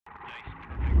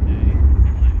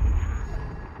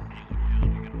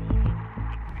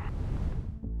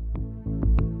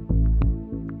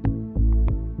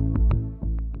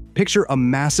Picture a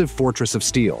massive fortress of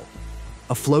steel,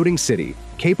 a floating city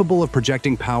capable of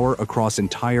projecting power across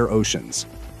entire oceans.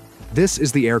 This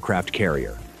is the aircraft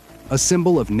carrier, a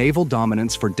symbol of naval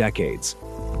dominance for decades.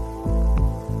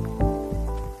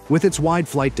 With its wide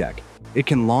flight deck, it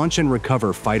can launch and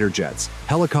recover fighter jets,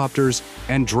 helicopters,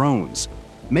 and drones,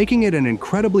 making it an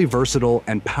incredibly versatile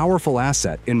and powerful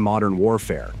asset in modern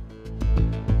warfare.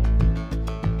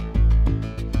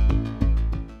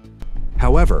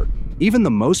 However, even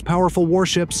the most powerful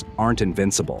warships aren't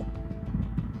invincible.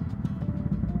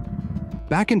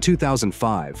 Back in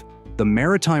 2005, the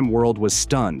maritime world was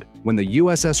stunned when the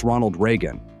USS Ronald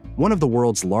Reagan, one of the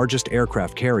world's largest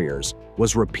aircraft carriers,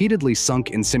 was repeatedly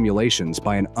sunk in simulations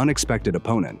by an unexpected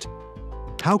opponent.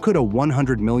 How could a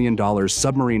 $100 million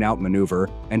submarine outmaneuver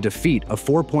and defeat a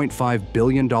 $4.5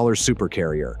 billion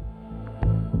supercarrier?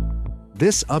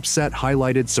 This upset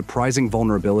highlighted surprising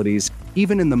vulnerabilities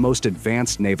even in the most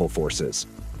advanced naval forces.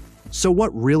 So what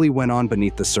really went on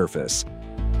beneath the surface?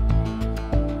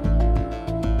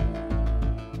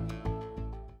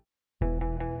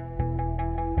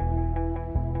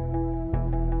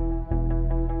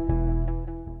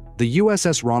 The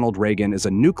USS Ronald Reagan is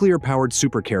a nuclear-powered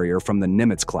supercarrier from the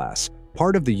Nimitz class,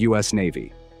 part of the U.S.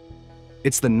 Navy.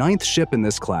 It's the 9th ship in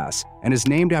this class and is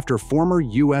named after former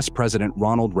U.S. President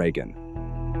Ronald Reagan.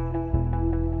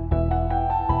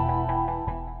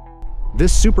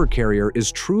 This supercarrier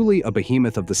is truly a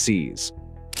behemoth of the seas.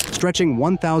 Stretching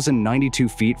 1,092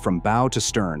 feet from bow to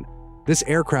stern, this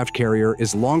aircraft carrier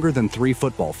is longer than 3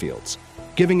 football fields,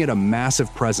 giving it a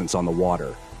massive presence on the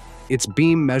water. Its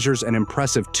beam measures an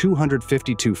impressive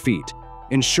 252 feet,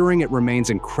 ensuring it remains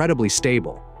incredibly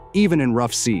stable, even in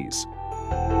rough seas.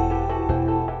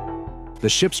 The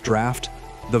ship's draft,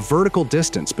 the vertical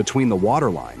distance between the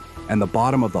waterline and the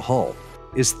bottom of the hull,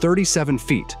 is 37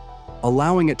 feet,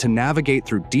 allowing it to navigate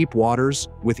through deep waters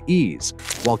with ease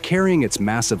while carrying its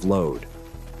massive load.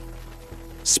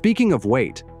 Speaking of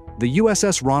weight, the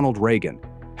USS Ronald Reagan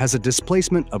has a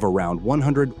displacement of around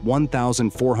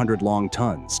 1,400 long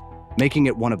tons, making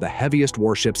it one of the heaviest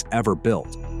warships ever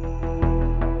built.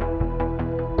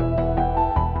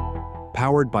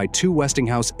 Powered by 2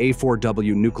 Westinghouse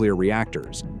A4W nuclear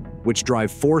reactors, which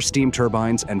drive 4 steam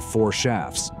turbines and 4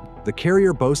 shafts, the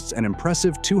carrier boasts an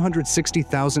impressive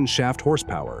 260,000 shaft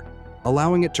horsepower,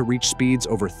 allowing it to reach speeds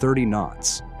over 30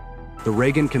 knots. The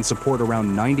Reagan can support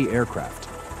around 90 aircraft,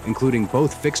 including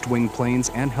both fixed-wing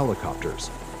planes and helicopters,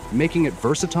 making it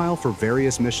versatile for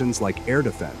various missions like air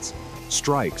defense,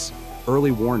 strikes,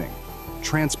 early warning,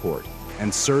 transport,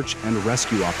 and search and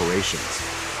rescue operations.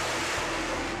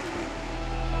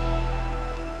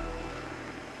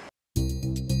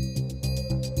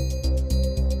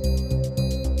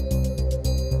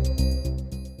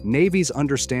 Navies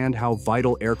understand how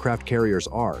vital aircraft carriers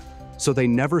are, so they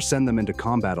never send them into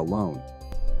combat alone.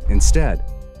 Instead,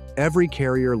 every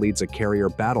carrier leads a carrier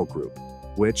battle group,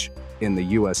 which, in the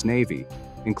U.S. Navy,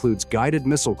 includes guided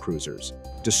missile cruisers,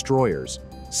 destroyers,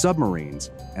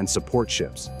 submarines, and support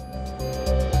ships.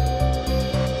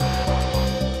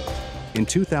 In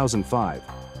 2005,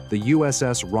 the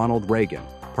USS Ronald Reagan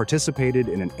participated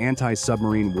in an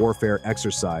anti-submarine warfare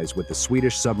exercise with the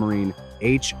Swedish submarine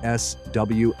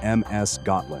HSWMS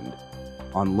Gotland,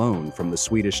 on loan from the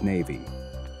Swedish Navy.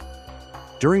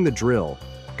 During the drill,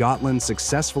 Gotland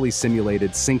successfully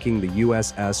simulated sinking the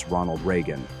USS Ronald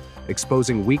Reagan,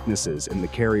 exposing weaknesses in the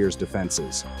carrier's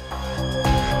defenses.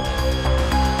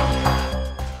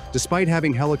 Despite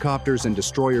having helicopters and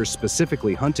destroyers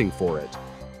specifically hunting for it,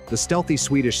 the stealthy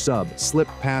Swedish sub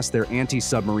slipped past their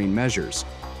anti-submarine measures,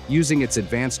 using its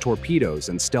advanced torpedoes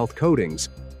and stealth coatings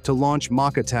to launch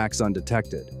mock attacks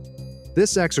undetected.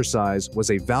 This exercise was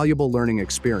a valuable learning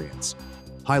experience,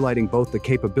 highlighting both the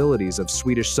capabilities of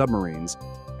Swedish submarines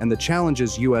and the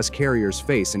challenges U.S. carriers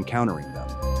face in countering them.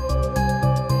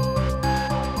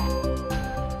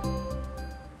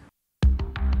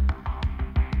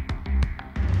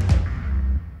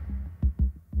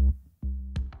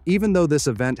 Even though this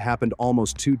event happened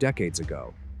almost 2 decades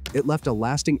ago, it left a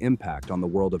lasting impact on the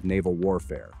world of naval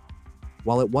warfare.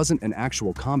 While it wasn't an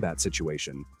actual combat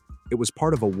situation, it was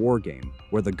part of a war game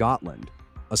where the Gotland,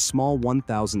 a small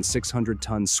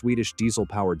 1,600-ton Swedish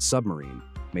diesel-powered submarine,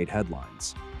 made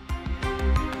headlines.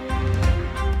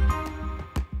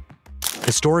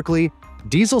 Historically,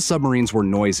 diesel submarines were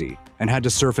noisy and had to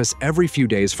surface every few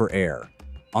days for air.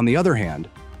 On the other hand,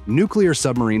 nuclear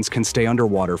submarines can stay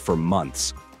underwater for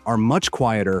months, are much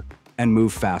quieter, and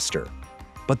move faster.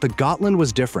 But the Gotland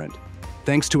was different.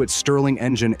 thanks to its Stirling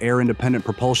engine air-independent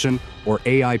propulsion, or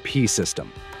AIP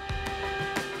system.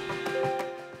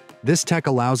 This tech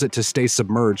allows it to stay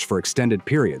submerged for extended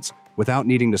periods without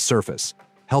needing to surface,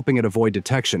 helping it avoid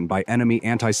detection by enemy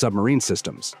anti-submarine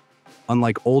systems.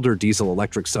 Unlike older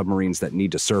diesel-electric submarines that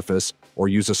need to surface or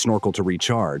use a snorkel to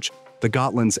recharge, the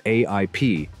Gotland's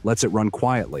AIP lets it run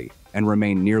quietly and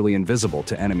remain nearly invisible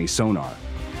to enemy sonar.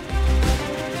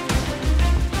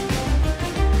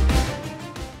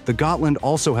 The Gotland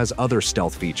also has other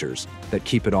stealth features that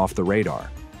keep it off the radar.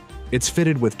 It's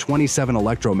fitted with 27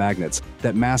 electromagnets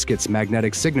that mask its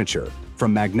magnetic signature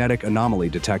from magnetic anomaly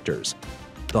detectors.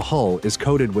 The hull is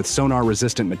coated with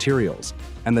sonar-resistant materials,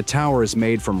 and the tower is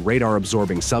made from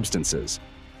radar-absorbing substances.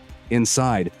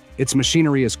 Inside, its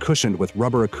machinery is cushioned with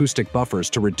rubber acoustic buffers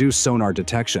to reduce sonar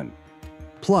detection.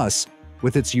 Plus,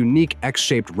 with its unique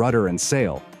X-shaped rudder and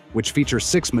sail, which feature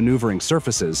 6 maneuvering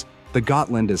surfaces, the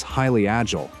Gotland is highly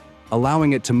agile,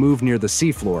 allowing it to move near the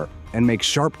seafloor and make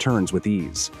sharp turns with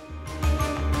ease.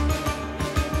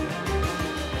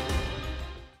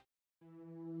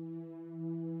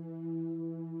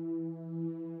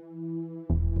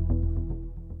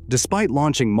 Despite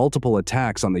launching multiple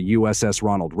attacks on the USS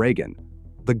Ronald Reagan,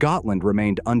 the Gotland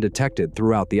remained undetected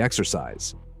throughout the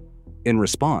exercise. In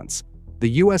response, the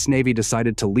U.S. Navy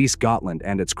decided to lease Gotland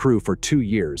and its crew for 2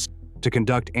 years to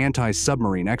conduct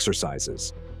anti-submarine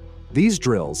exercises. These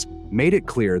drills made it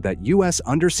clear that U.S.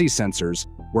 undersea sensors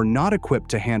were not equipped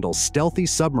to handle stealthy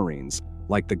submarines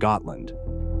like the Gotland.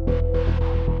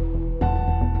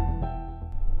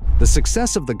 The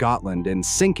success of the Gotland in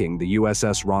sinking the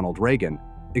USS Ronald Reagan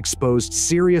exposed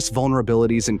serious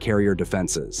vulnerabilities in carrier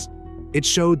defenses. It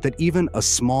showed that even a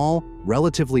small,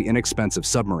 relatively inexpensive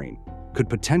submarine could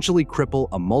potentially cripple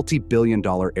a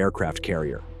multi-billion-dollar aircraft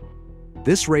carrier.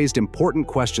 This raised important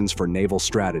questions for naval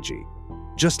strategy.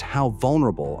 Just how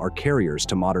vulnerable are carriers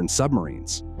to modern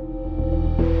submarines?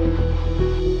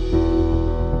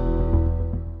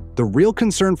 The real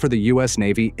concern for the US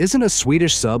Navy isn't a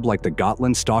Swedish sub like the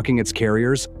Gotland stalking its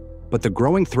carriers, but the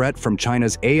growing threat from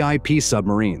China's AIP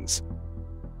submarines.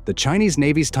 The Chinese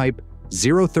Navy's Type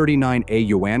 039A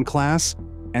Yuan class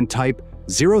and Type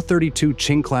 032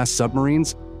 Qing class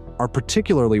submarines are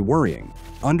particularly worrying,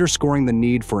 underscoring the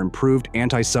need for improved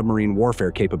anti-submarine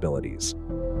warfare capabilities.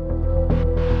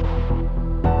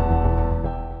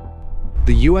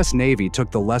 The US Navy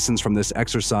took the lessons from this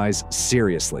exercise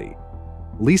seriously.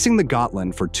 Leasing the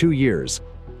Gotland for 2 years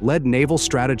led naval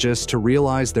strategists to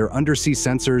realize their undersea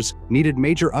sensors needed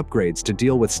major upgrades to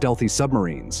deal with stealthy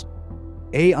submarines.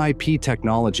 AIP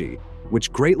technology,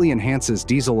 which greatly enhances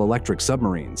diesel-electric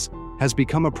submarines, has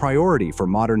become a priority for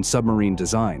modern submarine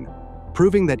design,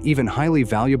 proving that even highly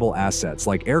valuable assets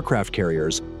like aircraft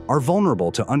carriers are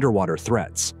vulnerable to underwater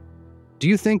threats. Do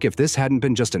you think if this hadn't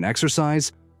been just an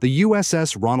exercise, the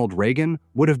USS Ronald Reagan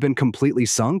would have been completely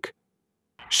sunk?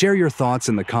 Share your thoughts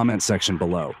in the comment section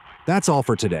below. That's all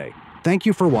for today. Thank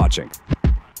you for watching.